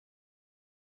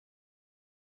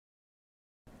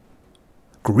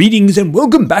Greetings and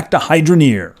welcome back to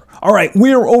Hydroneer. Alright,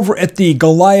 we're over at the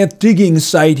Goliath digging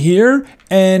site here,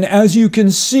 and as you can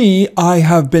see, I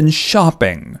have been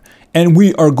shopping, and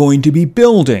we are going to be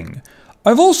building.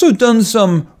 I've also done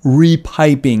some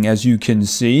repiping, as you can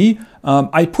see.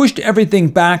 I pushed everything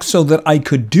back so that I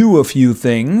could do a few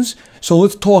things. So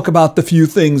let's talk about the few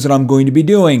things that I'm going to be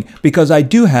doing, because I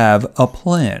do have a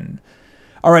plan.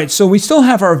 Alright, so we still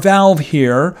have our valve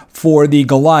here for the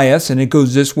Goliath, and it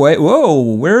goes this way. Whoa,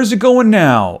 where is it going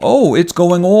now? Oh, it's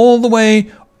going all the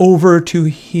way over to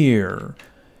here.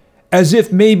 As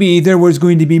if maybe there was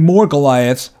going to be more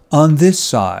Goliaths on this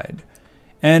side.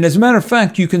 And as a matter of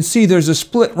fact, you can see there's a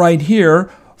split right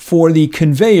here for the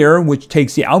conveyor, which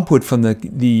takes the output from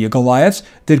the Goliaths,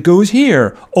 that goes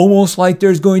here. Almost like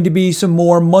there's going to be some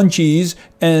more munchies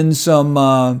and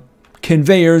some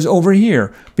conveyors over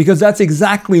here, because that's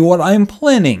exactly what I'm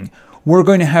planning. We're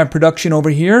going to have production over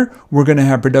here, we're going to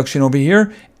have production over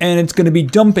here, and it's going to be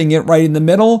dumping it right in the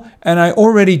middle, and I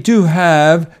already do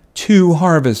have 2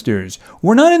 harvesters.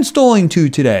 We're not installing 2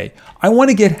 today. I want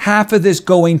to get half of this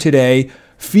going today,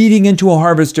 feeding into a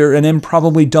harvester, and then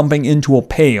probably dumping into a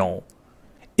pail.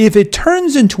 If it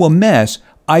turns into a mess,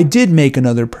 I did make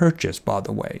another purchase, by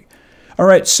the way.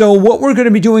 Alright, so what we're going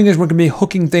to be doing is we're going to be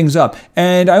hooking things up.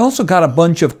 And I also got a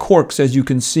bunch of corks, as you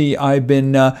can see. I've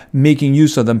been making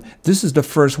use of them. This is the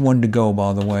first one to go,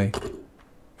 by the way.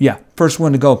 Yeah, first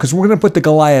one to go, because we're going to put the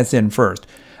Goliath in first.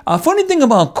 Funny thing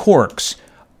about corks,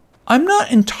 I'm not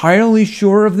entirely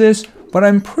sure of this, but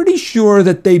I'm pretty sure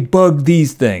that they bug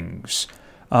these things.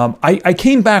 I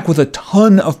came back with a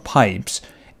ton of pipes,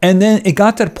 and then it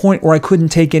got to the point where I couldn't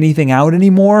take anything out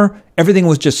anymore. Everything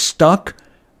was just stuck.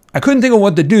 I couldn't think of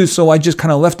what to do, so I just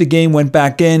kind of left the game, went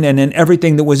back in, and then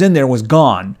everything that was in there was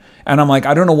gone. And I'm like,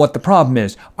 I don't know what the problem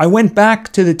is. I went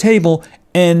back to the table,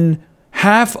 and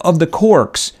half of the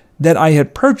corks that I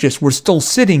had purchased were still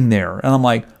sitting there. And I'm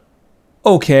like,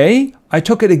 okay. I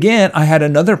took it again. I had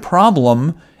another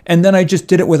problem, and then I just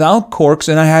did it without corks,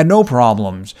 and I had no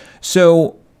problems.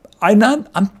 So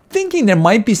I'm thinking there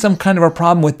might be some kind of a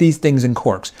problem with these things in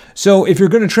corks. So if you're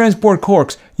going to transport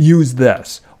corks, use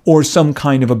this, or some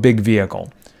kind of a big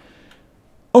vehicle.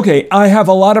 Okay, I have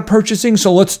a lot of purchasing,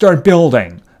 so let's start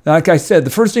building. Like I said,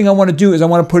 the first thing I want to do is I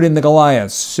want to put in the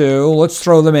Goliaths, so let's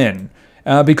throw them in.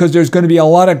 Because there's going to be a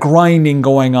lot of grinding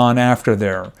going on after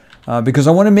there. Because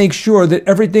I want to make sure that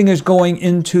everything is going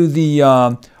into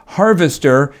the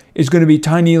harvester is going to be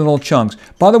tiny little chunks.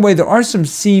 By the way, there are some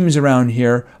seams around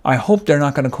here. I hope they're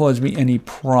not going to cause me any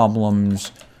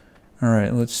problems.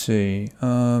 Alright, let's see.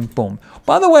 Boom.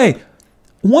 By the way,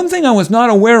 one thing I was not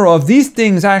aware of, these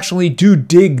things actually do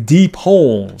dig deep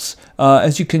holes.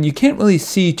 As you can't really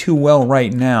see too well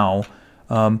right now.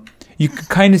 You can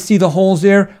kind of see the holes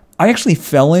there. I actually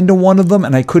fell into one of them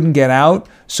and I couldn't get out,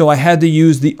 so I had to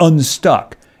use the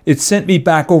unstuck. It sent me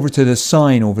back over to the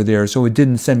sign over there, so it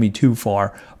didn't send me too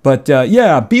far. But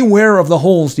yeah, beware of the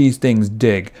holes these things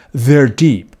dig. They're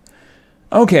deep.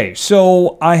 Okay,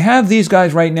 so I have these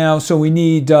guys right now, so we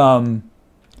need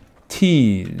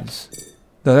T's.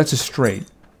 No, that's a straight.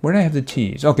 Where do I have the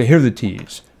T's? Okay, here are the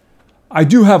T's. I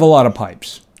do have a lot of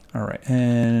pipes. All right,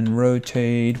 and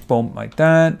rotate, boom, like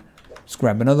that. Let's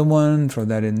grab another one, throw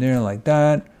that in there like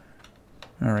that.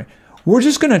 All right, we're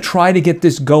just going to try to get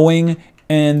this going,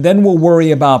 and then we'll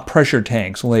worry about pressure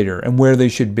tanks later and where they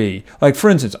should be. Like, for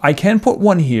instance, I can put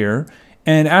one here,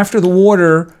 and after the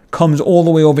water comes all the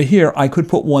way over here, I could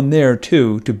put one there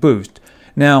too to boost.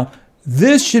 Now,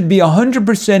 this should be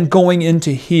 100% going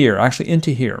into here, actually into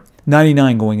here,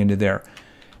 99 going into there.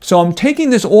 So I'm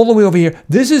taking this all the way over here.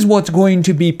 This is what's going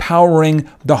to be powering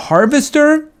the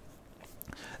harvester.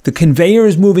 The conveyor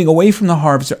is moving away from the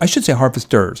harvester. I should say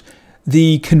harvesters.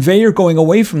 The conveyor going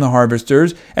away from the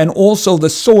harvesters, and also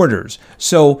the sorters.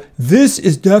 So this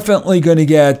is definitely going to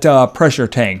get pressure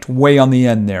tanked way on the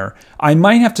end there. I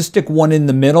might have to stick one in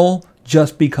the middle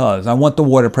just because I want the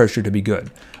water pressure to be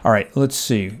good. All right, let's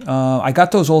see. I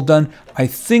got those all done. I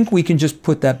think we can just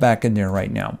put that back in there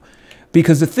right now.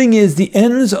 Because the thing is, the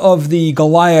ends of the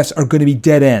Goliaths are going to be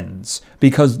dead ends.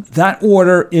 Because that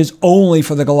order is only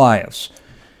for the Goliaths.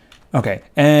 Okay,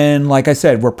 and like I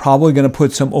said, we're probably going to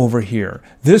put some over here.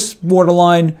 This water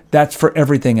line, that's for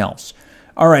everything else.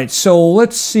 All right, so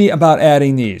let's see about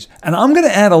adding these. And I'm going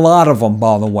to add a lot of them,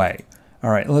 by the way. All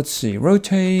right, let's see.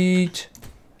 Rotate.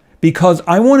 Because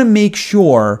I want to make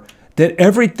sure that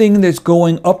everything that's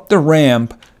going up the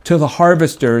ramp to the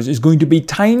harvesters is going to be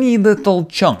tiny little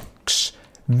chunks.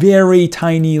 Very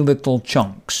tiny little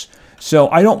chunks. So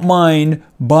I don't mind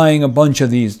buying a bunch of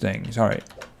these things. All right.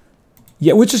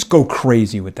 Yeah, we'll just go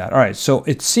crazy with that. All right, so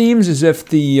it seems as if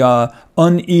the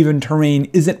uneven terrain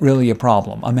isn't really a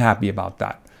problem. I'm happy about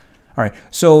that. All right,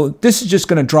 so this is just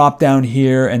going to drop down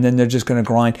here, and then they're just going to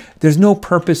grind. There's no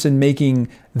purpose in making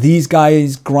these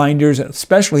guys grinders,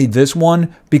 especially this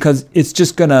one, because it's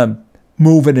just going to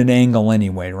move at an angle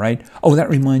anyway, right? Oh, that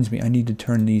reminds me, I need to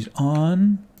turn these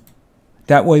on.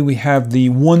 That way we have the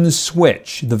one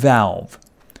switch, the valve.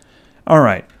 All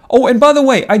right. Oh, and by the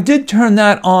way, I did turn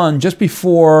that on just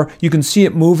before. You can see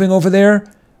it moving over there.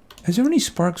 Is there any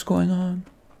sparks going on?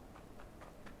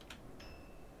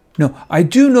 No, I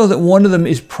do know that one of them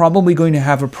is probably going to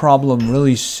have a problem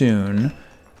really soon.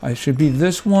 I should be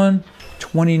this one,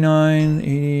 29,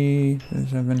 80,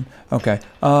 37. Okay.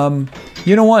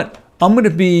 You know what? I'm going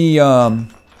to be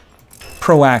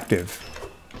proactive,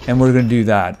 and we're going to do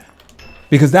that.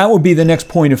 Because that would be the next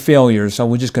point of failure, so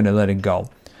we're just going to let it go.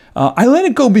 I let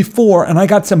it go before, and I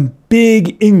got some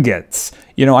big ingots.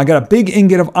 You know, I got a big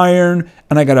ingot of iron,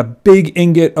 and I got a big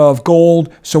ingot of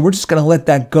gold, so we're just going to let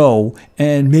that go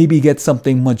and maybe get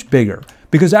something much bigger.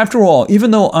 Because after all,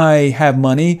 even though I have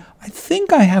money, I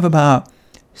think I have about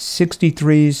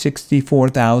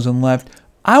 64,000 left.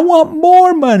 I want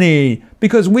more money,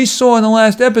 because we saw in the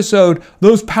last episode,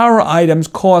 those power items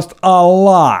cost a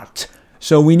lot.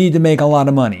 So we need to make a lot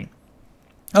of money.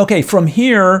 Okay, from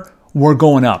here, we're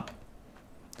going up.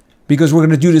 Because we're going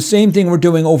to do the same thing we're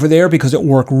doing over there, because it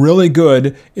worked really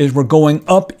good, is we're going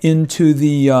up into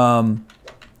the... oh,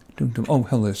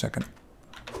 hold on a second.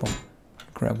 Oh,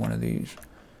 grab one of these.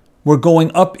 We're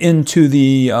going up into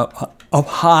the... up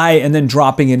high and then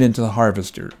dropping it into the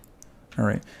harvester. All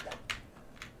right.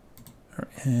 All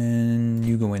right. And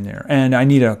you go in there. And I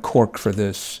need a cork for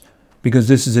this, because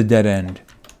this is a dead end.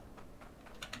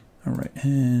 All right,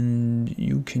 and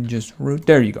you can just root.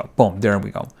 There you go. Boom, there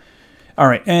we go. All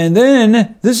right, and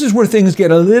then this is where things get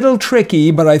a little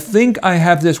tricky, but I think I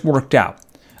have this worked out.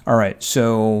 All right,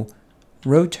 so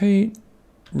rotate,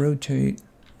 rotate,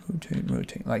 rotate,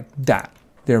 rotate, like that.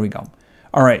 There we go.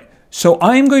 All right, so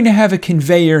I'm going to have a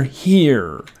conveyor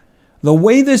here. The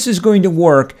way this is going to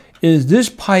work is this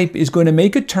pipe is going to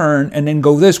make a turn and then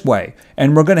go this way.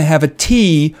 And we're going to have a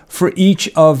T for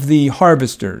each of the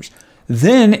harvesters.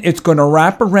 Then it's going to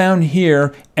wrap around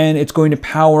here and it's going to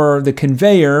power the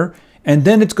conveyor, and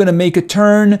then it's going to make a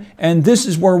turn, and this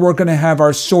is where we're going to have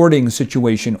our sorting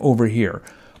situation over here.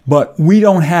 But we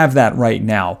don't have that right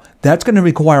now. That's going to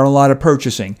require a lot of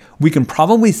purchasing. We can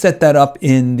probably set that up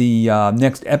in the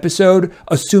next episode,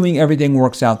 assuming everything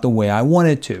works out the way I want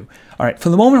it to. All right, for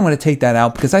the moment I'm going to take that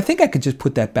out because I think I could just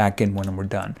put that back in when we're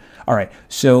done. All right,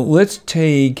 so let's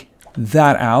take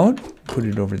that out, put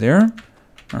it over there.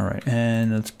 All right,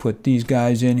 and let's put these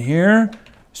guys in here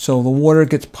so the water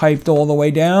gets piped all the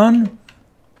way down.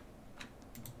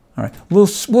 All right, we'll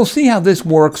see how this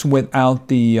works without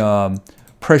the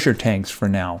pressure tanks for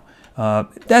now.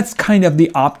 That's kind of the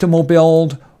optimal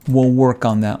build. We'll work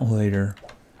on that later.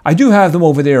 I do have them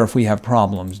over there if we have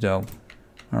problems, though.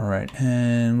 All right,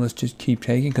 and let's just keep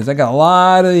taking because I got a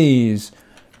lot of these.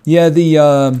 Yeah,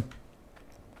 the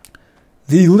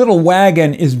little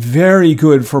wagon is very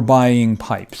good for buying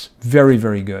pipes. Very,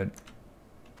 very good.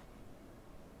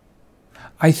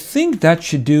 I think that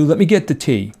should do. Let me get the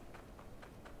T.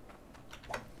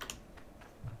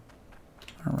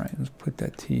 All right, let's put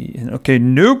that T in. Okay,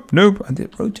 nope, nope. I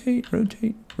did rotate,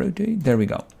 rotate, rotate. There we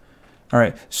go. All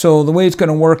right, so the way it's going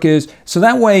to work is, so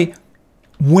that way,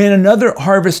 when another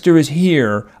harvester is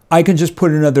here, I can just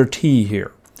put another T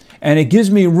here. And it gives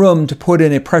me room to put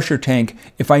in a pressure tank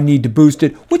if I need to boost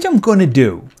it, which I'm going to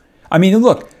do. I mean,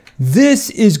 look, this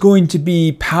is going to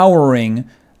be powering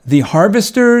the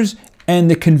harvesters and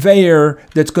the conveyor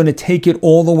that's going to take it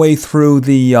all the way through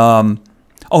the, oh,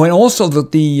 and also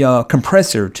the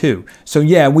compressor too. So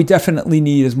yeah, we definitely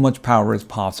need as much power as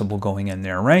possible going in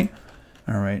there, right?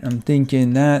 All right, I'm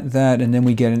thinking that, and then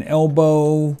we get an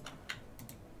elbow.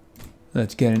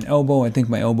 Let's get an elbow. I think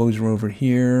my elbows are over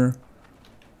here.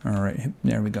 All right,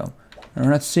 there we go. We're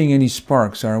not seeing any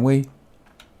sparks, are we?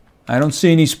 I don't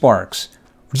see any sparks.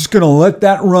 We're just going to let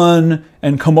that run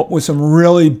and come up with some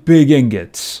really big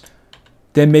ingots.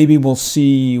 Then maybe we'll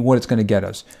see what it's going to get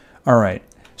us. All right.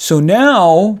 So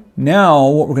now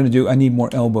what we're going to do, I need more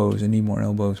elbows. I need more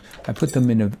elbows. I put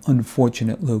them in an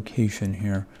unfortunate location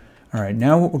here. All right,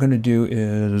 now what we're going to do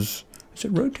is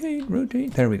it rotate,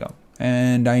 rotate? There we go.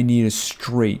 And I need a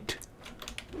straight.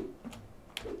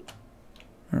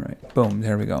 All right, boom,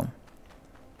 there we go. All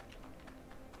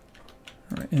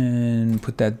right, and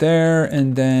put that there,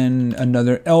 and then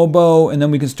another elbow, and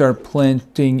then we can start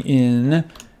planting in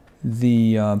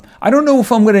the, I don't know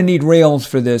if I'm going to need rails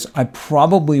for this. I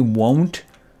probably won't.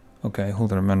 Okay,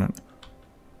 hold on a minute.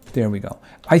 There we go.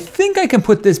 I think I can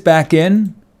put this back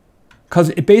in because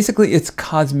it basically it's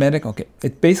cosmetic. Okay,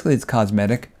 it's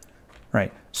cosmetic,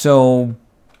 right? So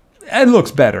it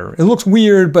looks better. It looks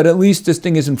weird, but at least this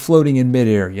thing isn't floating in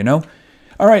midair, you know?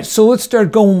 All right, so let's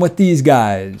start going with these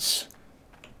guys.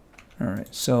 All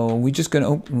right, so we're just gonna,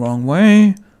 oh, wrong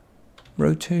way.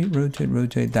 Rotate, rotate,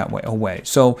 rotate that way, away.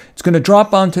 So it's gonna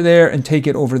drop onto there and take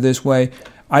it over this way.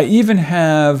 I even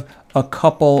have a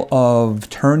couple of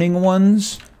turning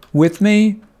ones with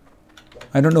me.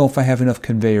 I don't know if I have enough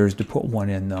conveyors to put one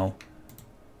in though.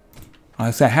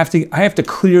 So I have to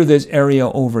clear this area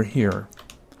over here.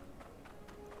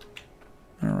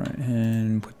 All right,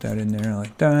 and put that in there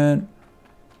like that.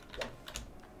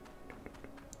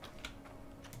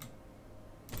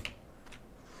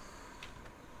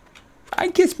 I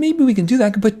guess maybe we can do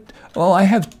that, but well, I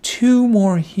have two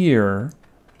more here.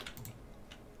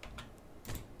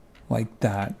 Like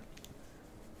that.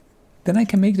 Then I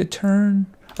can make the turn.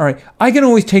 All right, I can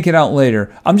always take it out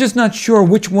later. I'm just not sure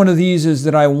which one of these is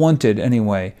that I wanted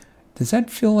anyway. Does that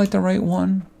feel like the right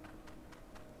one?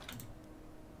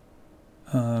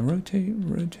 Rotate,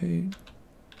 rotate.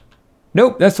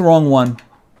 Nope, that's the wrong one.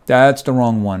 That's the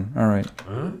wrong one. All right.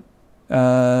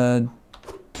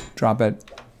 Drop it.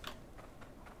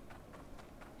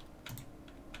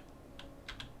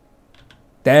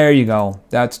 There you go.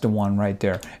 That's the one right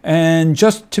there. And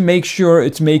just to make sure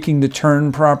it's making the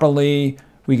turn properly,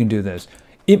 we can do this.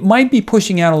 It might be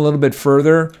pushing out a little bit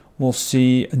further. We'll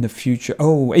see in the future.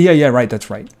 Oh, yeah, right.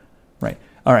 That's right. Right.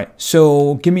 All right.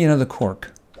 So give me another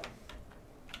cork.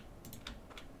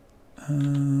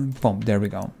 Boom. There we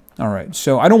go. All right.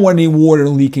 So I don't want any water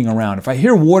leaking around. If I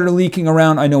hear water leaking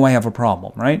around, I know I have a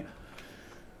problem, right?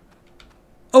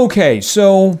 Okay.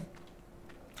 So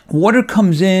water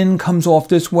comes in, comes off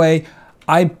this way.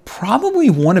 I probably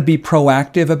want to be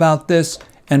proactive about this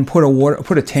and put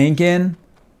a tank in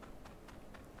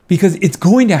because it's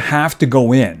going to have to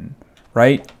go in,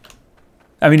 right?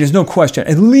 I mean, there's no question.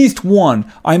 At least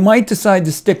one. I might decide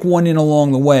to stick one in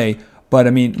along the way, but I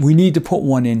mean, we need to put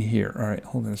one in here. All right,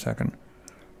 hold on a second.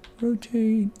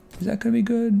 Rotate. Is that going to be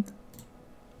good?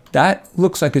 That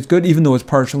looks like it's good, even though it's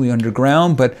partially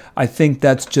underground, but I think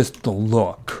that's just the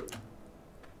look.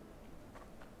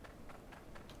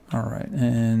 All right,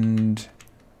 and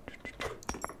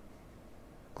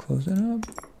close it up.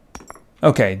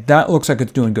 Okay, that looks like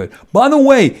it's doing good. By the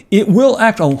way, it will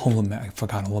act. Oh, hold on, I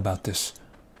forgot all about this.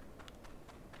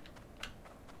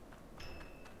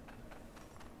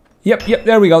 Yep,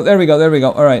 there we go.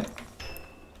 All right.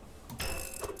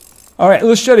 All right,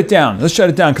 let's shut it down. Let's shut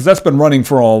it down because that's been running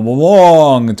for a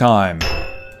long time.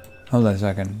 Hold on a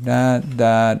second.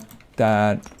 That.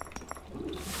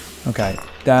 Okay,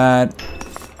 that,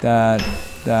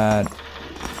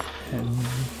 and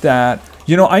that.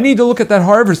 You know, I need to look at that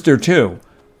harvester too,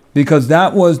 because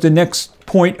that was the next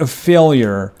point of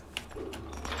failure.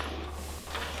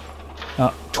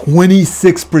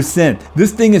 26%.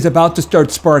 This thing is about to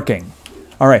start sparking.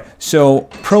 All right, so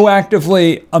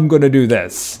proactively, I'm going to do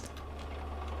this.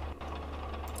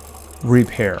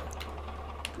 Repair.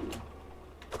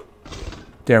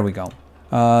 There we go.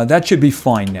 That should be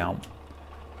fine now.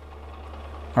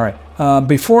 All right,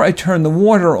 before I turn the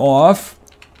water off,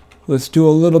 let's do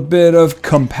a little bit of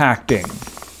compacting.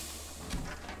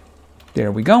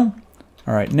 There we go.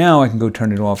 All right, now I can go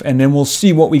turn it off, and then we'll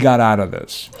see what we got out of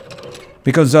this.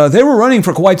 Because they were running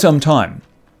for quite some time.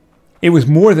 It was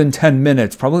more than 10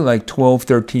 minutes, probably like 12,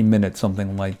 13 minutes,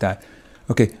 something like that.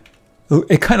 Okay,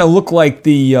 it kind of looked like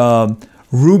the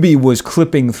ruby was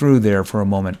clipping through there for a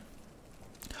moment.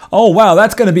 Oh, wow,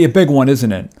 that's going to be a big one,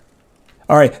 isn't it?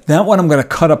 All right, that one I'm going to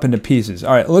cut up into pieces.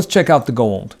 All right, let's check out the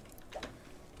gold.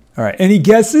 All right, any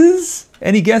guesses?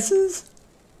 Any guesses?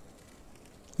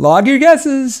 Log your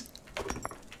guesses.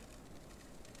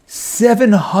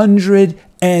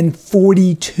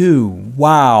 742.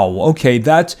 Wow. Okay,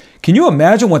 that's... Can you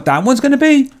imagine what that one's going to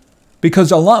be?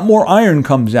 Because a lot more iron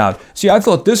comes out. See, I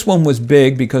thought this one was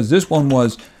big because this one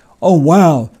was... Oh,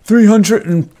 wow.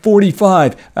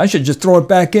 345. I should just throw it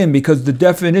back in because the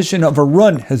definition of a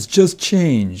run has just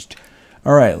changed.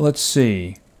 All right, let's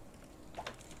see.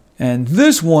 And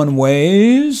this one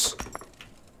weighs...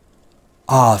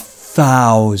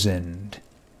 1,000.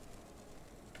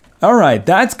 All right,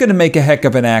 that's going to make a heck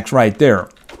of an axe right there.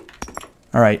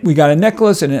 All right, we got a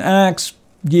necklace and an axe.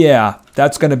 Yeah,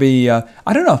 that's going to be, I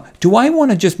don't know. Do I want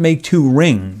to just make 2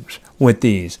 rings with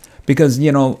these? Because,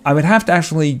 you know, I would have to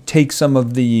actually take some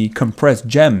of the compressed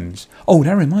gems. Oh,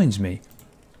 that reminds me.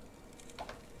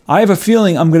 I have a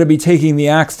feeling I'm going to be taking the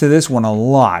axe to this one a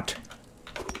lot.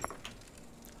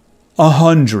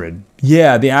 100.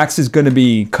 Yeah, the axe is going to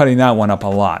be cutting that one up a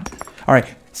lot. All right.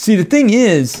 See, the thing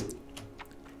is,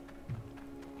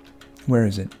 where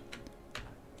is it?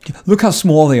 Look how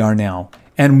small they are now.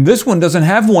 And this one doesn't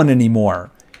have one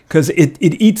anymore because it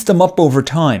eats them up over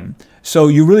time. So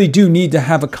you really do need to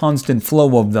have a constant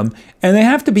flow of them. And they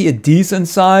have to be a decent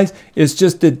size. It's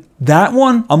just that that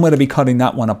one, I'm going to be cutting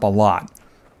that one up a lot.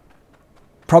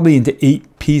 Probably into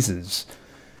 8 pieces.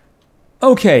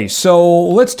 Okay, so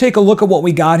let's take a look at what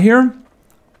we got here.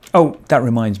 Oh, that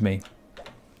reminds me.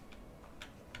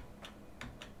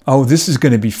 Oh, this is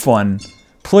going to be fun.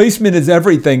 Placement is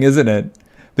everything, isn't it?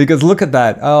 Because look at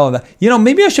that. Oh, you know,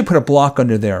 maybe I should put a block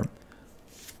under there.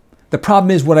 The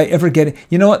problem is, would I ever get it?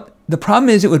 You know what? The problem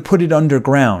is it would put it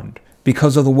underground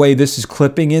because of the way this is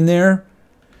clipping in there.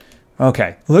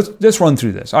 Okay, let's run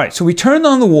through this. All right, so we turned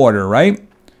on the water, right?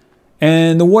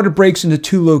 And the water breaks into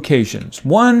 2 locations.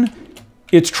 One,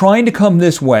 it's trying to come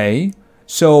this way.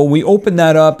 So we open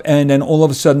that up and then all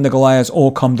of a sudden the Goliaths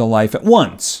all come to life at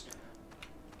once.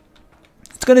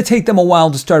 It's going to take them a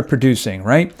while to start producing,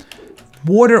 right?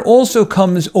 Water also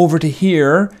comes over to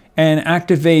here and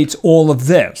activates all of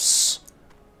this.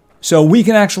 So we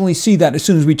can actually see that as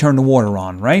soon as we turn the water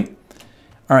on, right?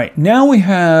 All right, now we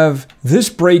have this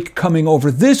break coming over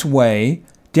this way,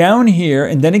 down here,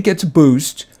 and then it gets a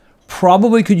boost.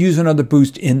 Probably could use another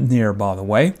boost in there, by the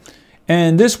way.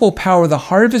 And this will power the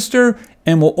harvester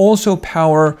and will also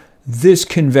power this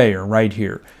conveyor right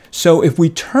here. So if we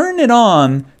turn it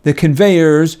on, the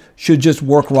conveyors should just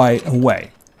work right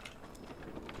away.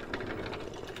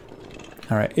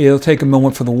 All right, it'll take a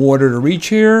moment for the water to reach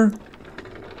here.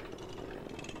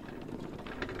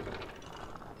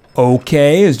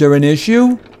 Okay, is there an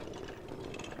issue?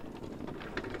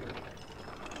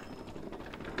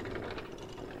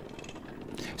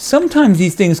 Sometimes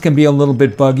these things can be a little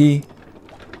bit buggy.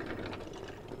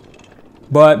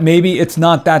 But maybe it's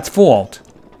not that's fault.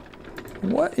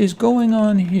 What is going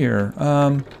on here?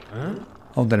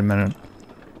 Hold on a minute.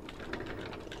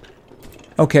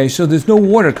 Okay, so there's no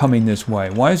water coming this way.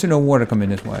 Why is there no water coming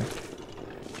this way?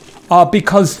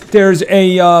 Because there's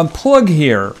a plug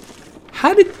here.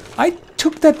 How did... I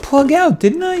took that plug out,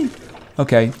 didn't I?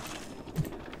 Okay.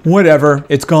 Whatever.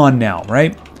 It's gone now,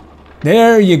 right?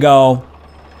 There you go.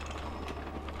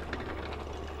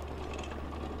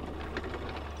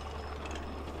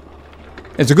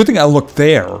 It's a good thing I looked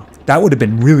there. That would have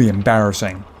been really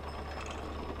embarrassing.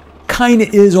 Kinda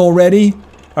is already.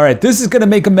 All right, this is gonna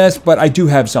make a mess, but I do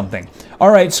have something. All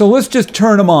right, so let's just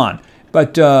turn them on.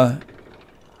 But I'm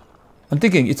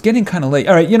thinking it's getting kind of late.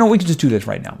 All right, you know, we can just do this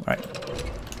right now. All right.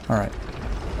 All right.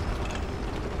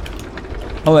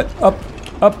 I'll let up.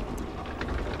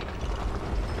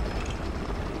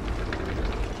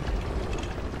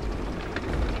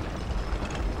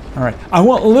 All right, I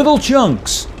want little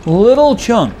chunks. Little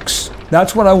chunks.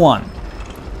 That's what I want.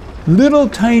 Little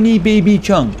tiny baby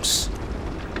chunks.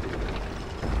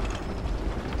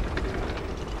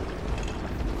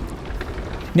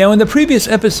 Now in the previous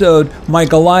episode, my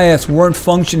Goliaths weren't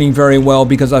functioning very well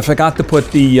because I forgot to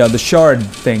put the shard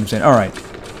things in. All right,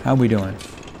 how we doing?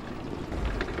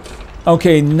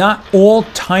 Okay, not all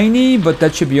tiny, but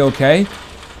that should be okay.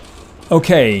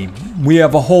 Okay, we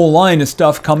have a whole line of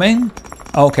stuff coming.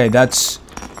 Okay, that's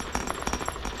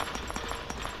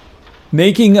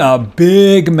making a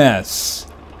big mess.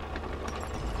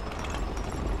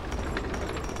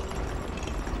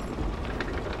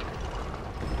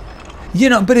 You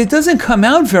know, but it doesn't come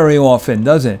out very often,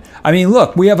 does it? I mean,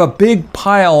 look, we have a big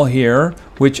pile here,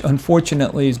 which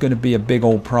unfortunately is going to be a big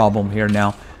old problem here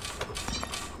now.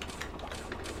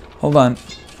 Hold on.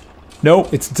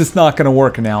 Nope, it's just not going to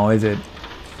work now, is it?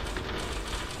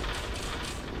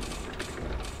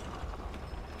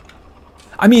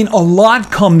 I mean, a lot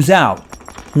comes out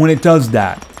when it does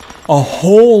that. A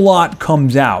whole lot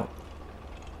comes out.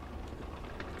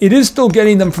 It is still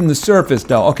getting them from the surface,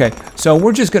 though. Okay, so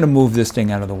we're just going to move this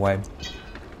thing out of the way.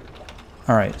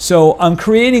 All right, so I'm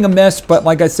creating a mess, but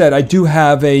like I said, I do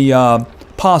have a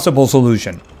possible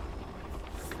solution.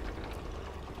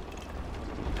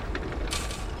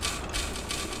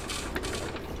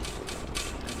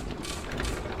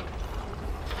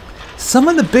 Some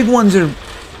of the big ones are...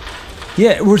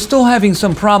 Yeah, we're still having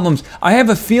some problems. I have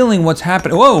a feeling what's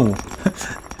happening... Whoa!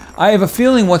 I have a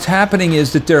feeling what's happening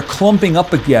is that they're clumping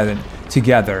up again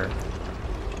together.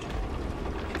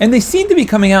 And they seem to be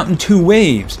coming out in 2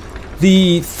 waves.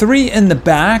 The 3 in the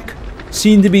back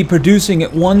seem to be producing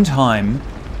at one time,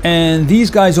 and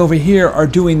these guys over here are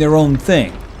doing their own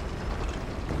thing.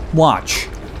 Watch.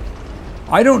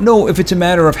 I don't know if it's a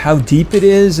matter of how deep it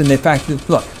is, and the fact that,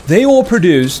 look, they all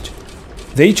produced,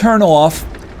 they turn off,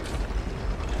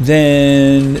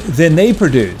 than they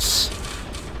produce.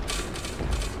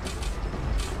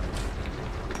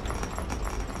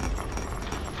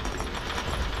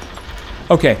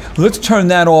 Okay, let's turn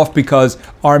that off because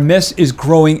our mess is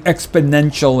growing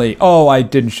exponentially. Oh, I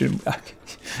didn't.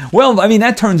 Well, I mean,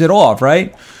 that turns it off,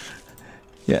 right?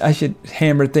 Yeah, I should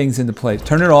hammer things into place.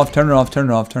 Turn it off, turn it off, turn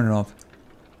it off, turn it off.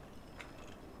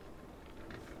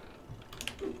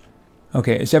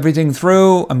 Okay, is everything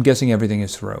through? I'm guessing everything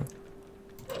is through.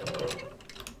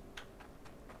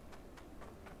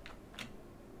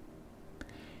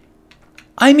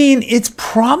 I mean, it's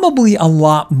probably a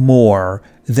lot more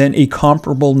than a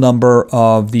comparable number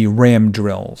of the ram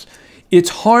drills. It's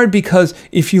hard because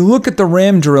if you look at the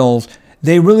ram drills,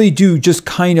 they really do just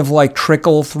kind of like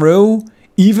trickle through.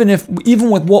 Even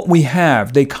with what we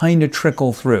have, they kind of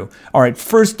trickle through. All right,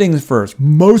 first things first.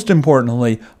 Most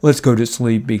importantly, let's go to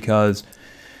sleep because,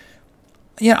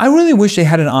 yeah, I really wish they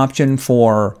had an option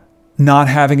for not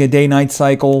having a day-night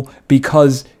cycle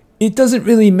because it doesn't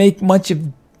really make much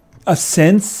of a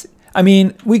sense. I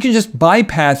mean, we can just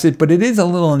bypass it, but it is a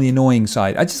little on the annoying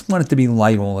side. I just want it to be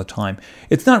light all the time.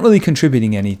 It's not really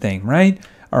contributing anything, right?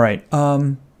 All right.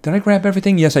 Did I grab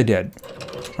everything? Yes, I did.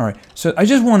 All right. So I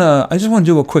just want to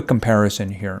do a quick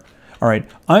comparison here. All right.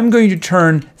 I'm going to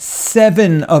turn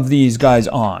 7 of these guys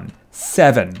on.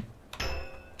 7.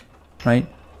 Right?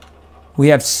 We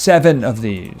have 7 of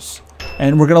these,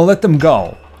 and we're going to let them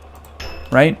go.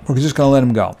 Right? We're just going to let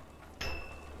them go.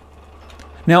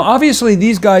 Now, obviously,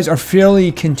 these guys are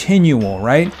fairly continual,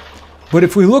 right? But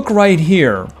if we look right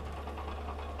here,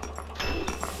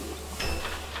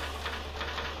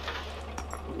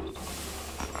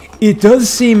 it does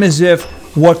seem as if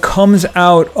what comes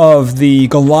out of the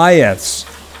Goliaths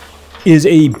is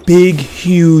a big,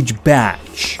 huge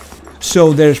batch.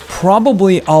 So there's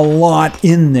probably a lot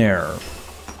in there.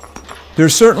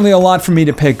 There's certainly a lot for me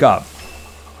to pick up.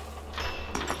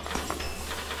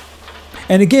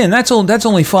 And again, that's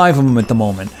only 5 of them at the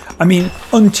moment. I mean,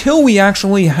 until we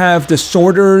actually have the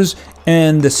sorters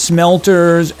and the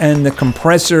smelters and the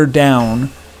compressor down,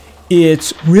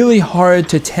 it's really hard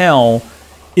to tell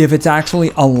if it's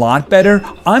actually a lot better.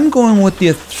 I'm going with the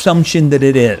assumption that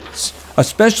it is,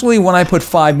 especially when I put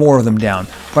 5 more of them down.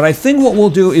 But I think what we'll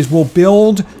do is we'll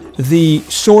build the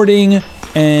sorting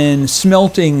and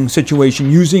smelting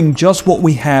situation using just what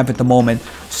we have at the moment.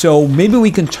 So maybe we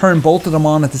can turn both of them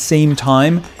on at the same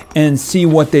time and see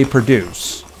what they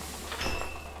produce.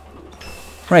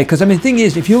 Right, because I mean, the thing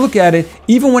is, if you look at it,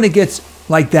 even when it gets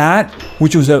like that,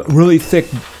 which was a really thick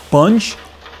bunch,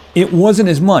 it wasn't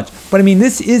as much. But I mean,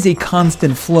 this is a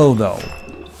constant flow though.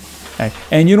 Okay.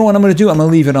 And you know what I'm going to do? I'm going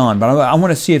to leave it on, but I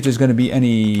want to see if there's going to be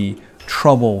any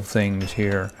trouble things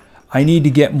here. I need to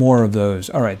get more of those.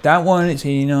 All right, that one is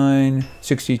 89,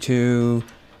 62.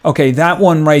 Okay, that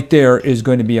one right there is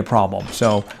going to be a problem.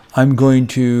 So I'm going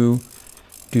to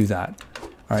do that.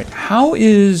 All right, how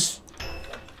is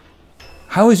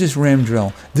this ram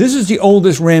drill? This is the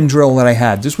oldest ram drill that I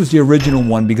had. This was the original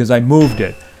one because I moved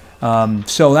it.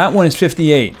 So that one is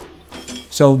 58.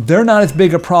 So they're not as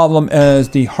big a problem as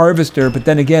the harvester, but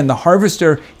then again, the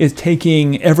harvester is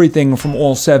taking everything from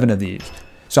all 7 of these.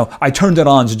 So I turned it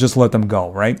on to just let them go,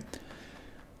 right?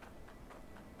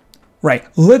 Right,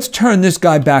 let's turn this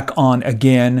guy back on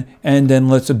again, and then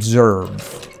let's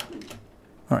observe.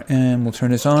 All right, and we'll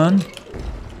turn this on.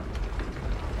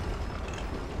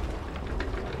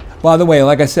 By the way,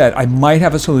 like I said, I might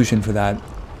have a solution for that.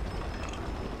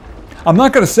 I'm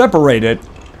not going to separate it.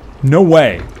 No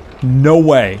way. No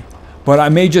way. But I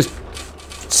may just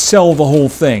sell the whole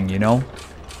thing, you know?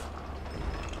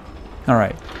 All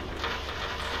right.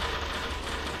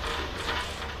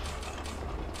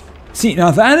 See,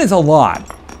 now that is a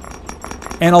lot.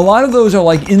 And a lot of those are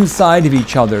like inside of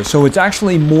each other, so it's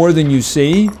actually more than you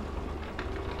see.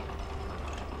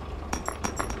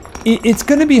 It's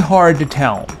going to be hard to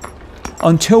tell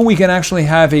until we can actually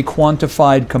have a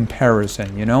quantified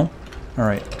comparison, you know? All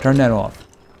right, turn that off.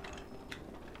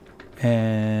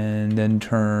 And then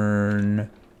turn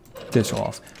this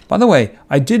off. By the way,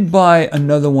 I did buy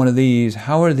another one of these.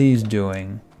 How are these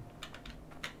doing?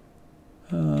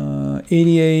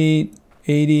 88,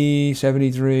 80,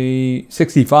 73,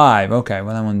 65. Okay,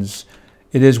 well that one's,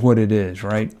 it is what it is,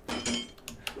 right?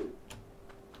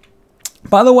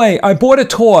 By the way, I bought a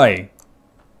toy.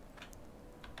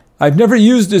 I've never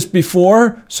used this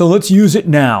before, so let's use it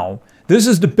now. This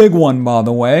is the big one, by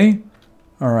the way.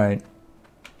 All right.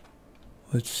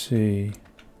 Let's see.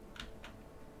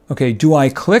 Okay, do I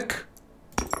click?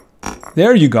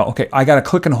 There you go. Okay, I gotta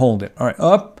click and hold it. All right,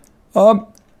 up,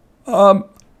 up,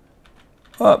 up,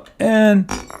 up, and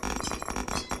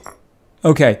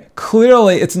Okay,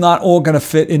 clearly it's not all going to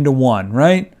fit into one,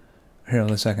 right? Here,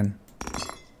 a second.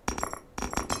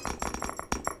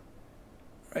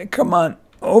 Right, come on,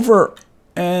 over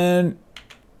and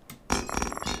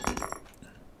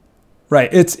right.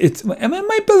 I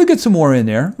might be able to get some more in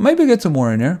there. Might be able to get some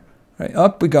more in there. Right,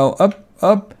 up we go,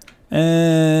 up,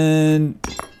 and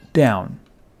down.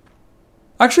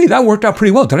 Actually, that worked out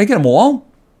pretty well. Did I get them all?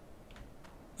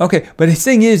 Okay, but the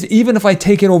thing is, even if I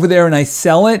take it over there and I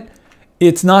sell it,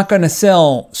 it's not going to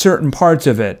sell certain parts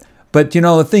of it. But you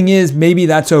know, the thing is, maybe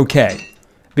that's okay.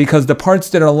 Because the parts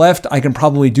that are left, I can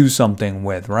probably do something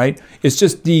with, right? It's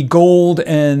just the gold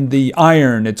and the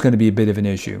iron, it's going to be a bit of an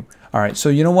issue. All right, so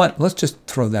you know what? Let's just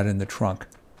throw that in the trunk.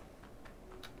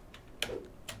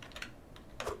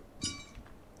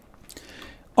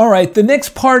 All right, the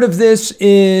next part of this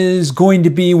is going to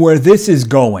be where this is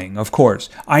going, of course.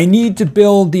 I need to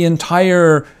build the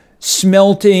entire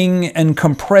smelting and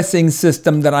compressing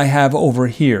system that I have over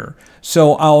here.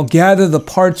 So I'll gather the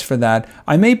parts for that.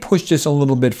 I may push this a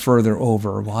little bit further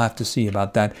over. We'll have to see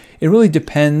about that. It really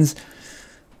depends.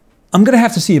 I'm going to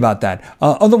have to see about that.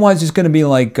 Otherwise, it's going to be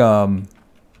like,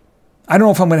 I don't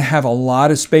know if I'm going to have a lot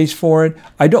of space for it.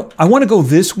 I want to go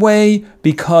this way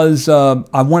because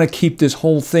I want to keep this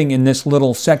whole thing in this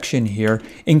little section here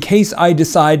in case I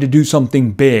decide to do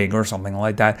something big or something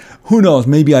like that. Who knows?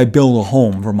 Maybe I build a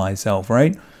home for myself,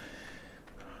 right?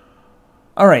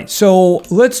 All right, so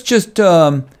let's just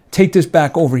take this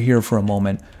back over here for a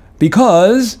moment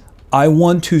because I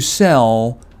want to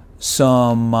sell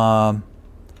some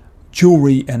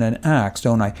jewelry and an axe,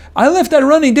 don't I? I left that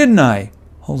running, didn't I?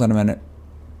 Hold on a minute.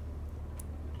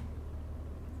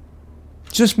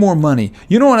 Just more money.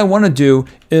 You know what I want to do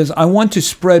is I want to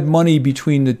spread money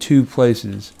between the two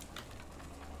places.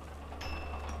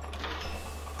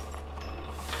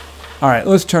 All right,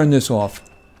 let's turn this off.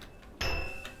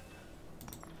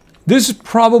 This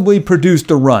probably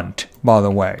produced a runt, by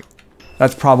the way.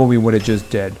 That's probably what it just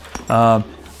did.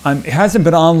 It hasn't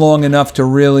been on long enough to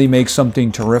really make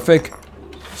something terrific.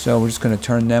 So we're just going to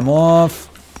turn them off.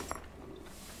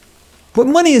 But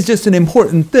money is just an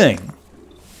important thing.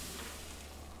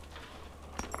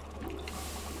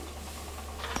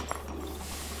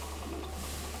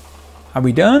 Are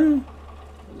we done?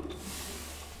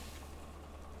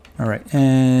 All right,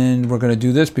 and we're going to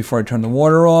do this before I turn the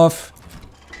water off.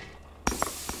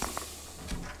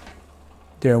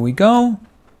 There we go.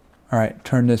 All right,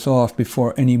 turn this off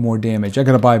before any more damage. I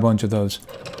got to buy a bunch of those.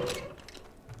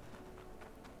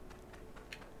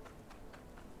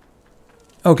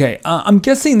 Okay, I'm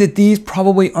guessing that these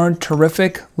probably aren't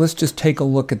terrific. Let's just take a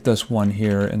look at this one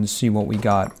here and see what we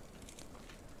got.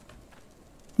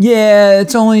 Yeah,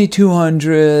 it's only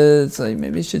 200. It's like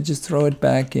maybe I should just throw it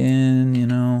back in, you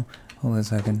know. Hold on a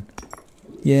second.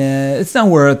 Yeah, it's not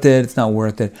worth it. It's not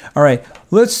worth it. All right,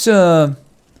 let's... do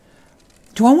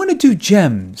I want to do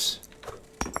gems?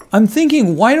 I'm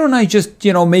thinking, why don't I just,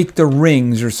 you know, make the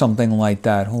rings or something like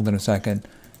that? Hold on a second.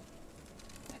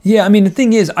 Yeah, I mean, the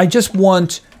thing is, I just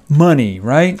want money,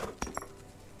 right?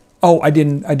 Oh, I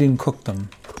didn't cook them.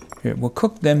 Here, we'll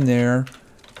cook them there.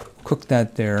 Cook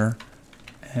that there.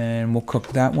 And we'll cook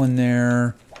that one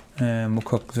there. And we'll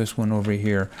cook this one over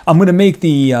here. I'm going to make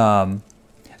the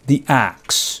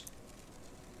axe.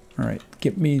 All right,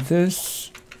 get me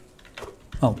this.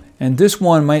 Oh, and this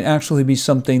one might actually be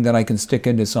something that I can stick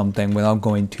into something without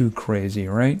going too crazy,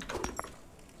 right?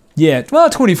 Yeah, well,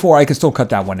 24, I can still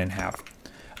cut that one in half.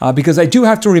 Because I do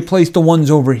have to replace the ones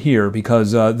over here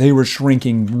because they were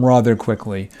shrinking rather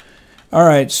quickly. All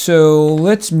right, so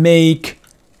let's make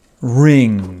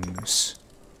rings.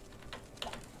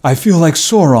 I feel like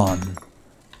Sauron.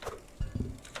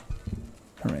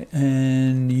 All right,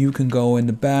 and you can go in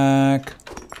the back.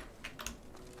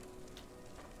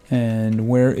 And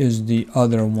where is the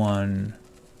other one?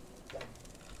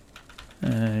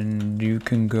 And you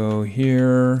can go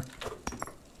here.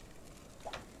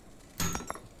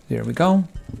 There we go.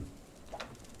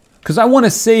 Because I want to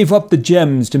save up the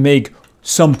gems to make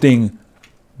something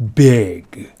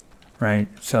big. Right?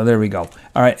 So there we go.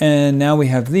 All right, and now we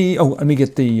have the... Oh, let me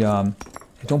get the...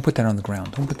 don't put that on the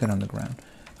ground. Don't put that on the ground.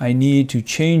 I need to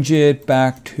change it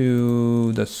back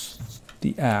to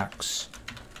the axe.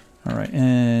 All right,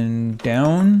 and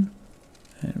down.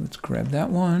 And let's grab that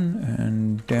one.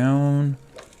 And down.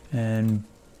 And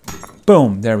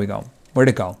boom. There we go. Where'd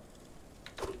it go?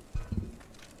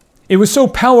 It was so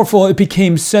powerful, it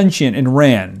became sentient and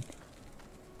ran.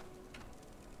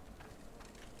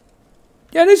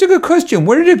 Yeah, that's a good question.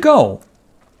 Where did it go?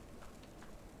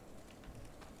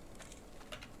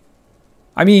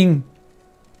 I mean,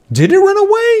 did it run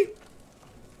away?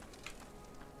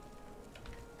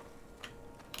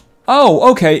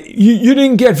 Oh, okay. You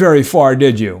didn't get very far,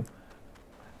 did you?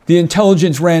 The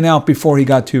intelligence ran out before he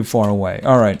got too far away.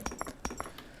 All right.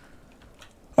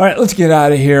 All right, let's get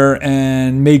out of here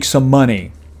and make some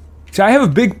money. See, I have a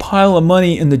big pile of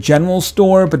money in the general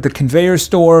store, but the conveyor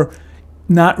store,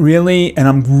 not really. And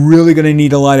I'm really going to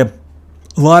need a lot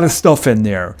of stuff in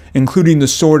there, including the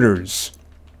sorters.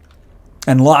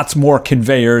 And lots more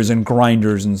conveyors and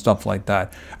grinders and stuff like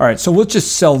that. All right, so let's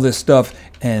just sell this stuff,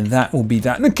 and that will be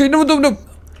that. Okay, no.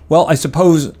 Well, I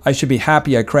suppose I should be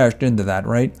happy I crashed into that,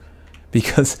 right?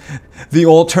 Because the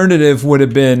alternative would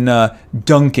have been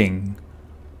dunking.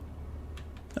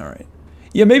 All right.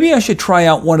 Yeah, maybe I should try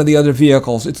out one of the other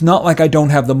vehicles. It's not like I don't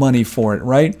have the money for it,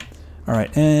 right? All right,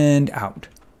 and out.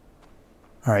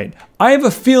 All right. I have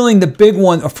a feeling the big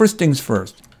one, first things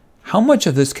first. How much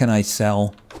of this can I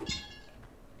sell?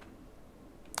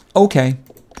 Okay.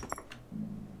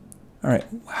 All right.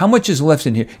 How much is left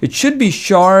in here? It should be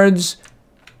shards.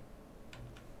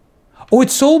 Oh, it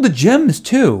sold the gems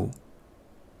too.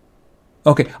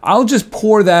 Okay, I'll just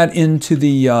pour that into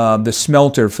the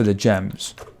smelter for the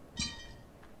gems.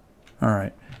 All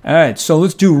right. All right, so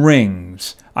let's do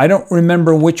rings. I don't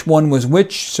remember which one was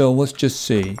which, so let's just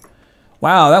see.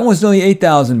 Wow, that one's only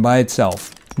 8,000 by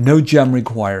itself. No gem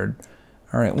required.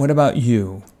 All right, what about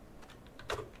you?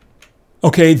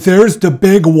 Okay, there's the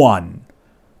big one.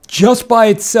 Just by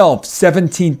itself,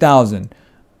 17,000.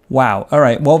 Wow. All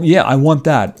right. Well, yeah, I want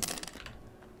that.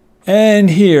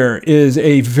 And here is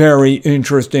a very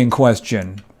interesting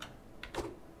question.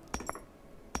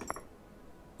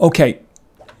 Okay.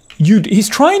 He's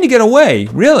trying to get away.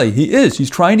 Really, he is. He's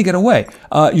trying to get away.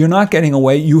 You're not getting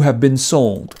away. You have been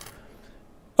sold.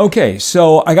 Okay,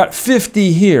 so I got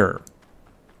 50 here.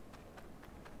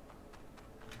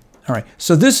 All right,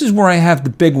 so this is where I have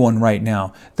the big one right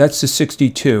now. That's the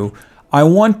 62. I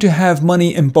want to have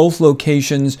money in both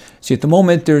locations. See, at the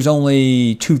moment, there's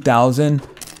only 2,000.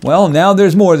 Well, now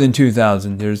there's more than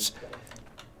 2,000. There's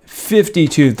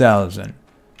 52,000.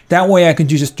 That way I can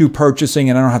just do purchasing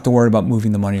and I don't have to worry about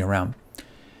moving the money around.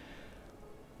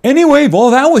 Anyway, well,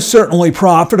 that was certainly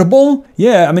profitable.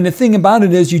 Yeah, I mean, the thing about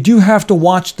it is you do have to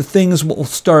watch the things will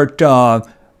start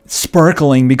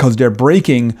sparkling because they're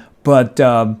breaking, but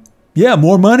yeah,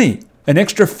 more money, an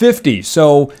extra 50.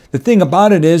 So the thing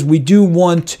about it is we do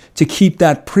want to keep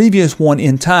that previous one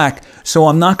intact. So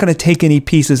I'm not going to take any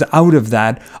pieces out of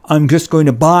that. I'm just going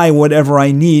to buy whatever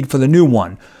I need for the new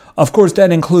one. Of course,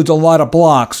 that includes a lot of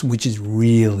blocks, which is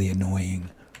really annoying.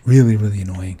 Really, really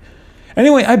annoying.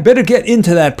 Anyway, I better get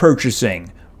into that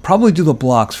purchasing. Probably do the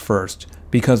blocks first,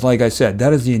 because like I said,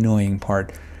 that is the annoying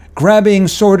part. Grabbing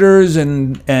sorters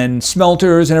and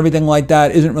smelters and everything like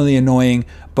that isn't really annoying,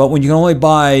 but when you can only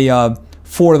buy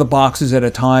 4 of the boxes at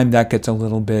a time, that gets a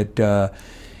little bit,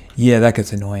 yeah, that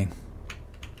gets annoying.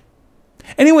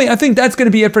 Anyway, I think that's going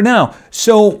to be it for now.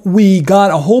 So we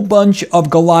got a whole bunch of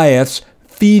Goliaths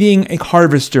feeding a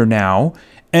harvester now,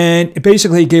 and it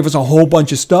basically gave us a whole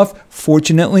bunch of stuff.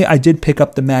 Fortunately, I did pick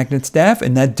up the magnet staff,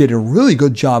 and that did a really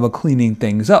good job of cleaning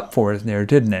things up for us there,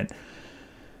 didn't it?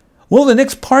 Well, the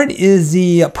next part is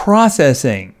the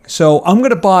processing. So I'm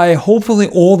going to buy hopefully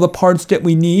all the parts that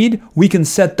we need. We can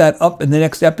set that up in the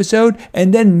next episode,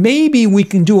 and then maybe we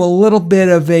can do a little bit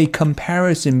of a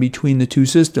comparison between the two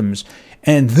systems.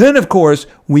 And then, of course,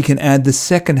 we can add the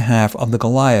second half of the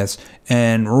Goliaths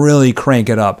and really crank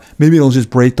it up. Maybe it'll just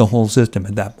break the whole system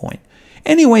at that point.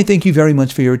 Anyway, thank you very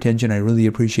much for your attention. I really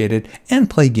appreciate it. And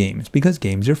play games, because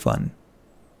games are fun.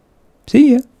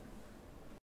 See ya.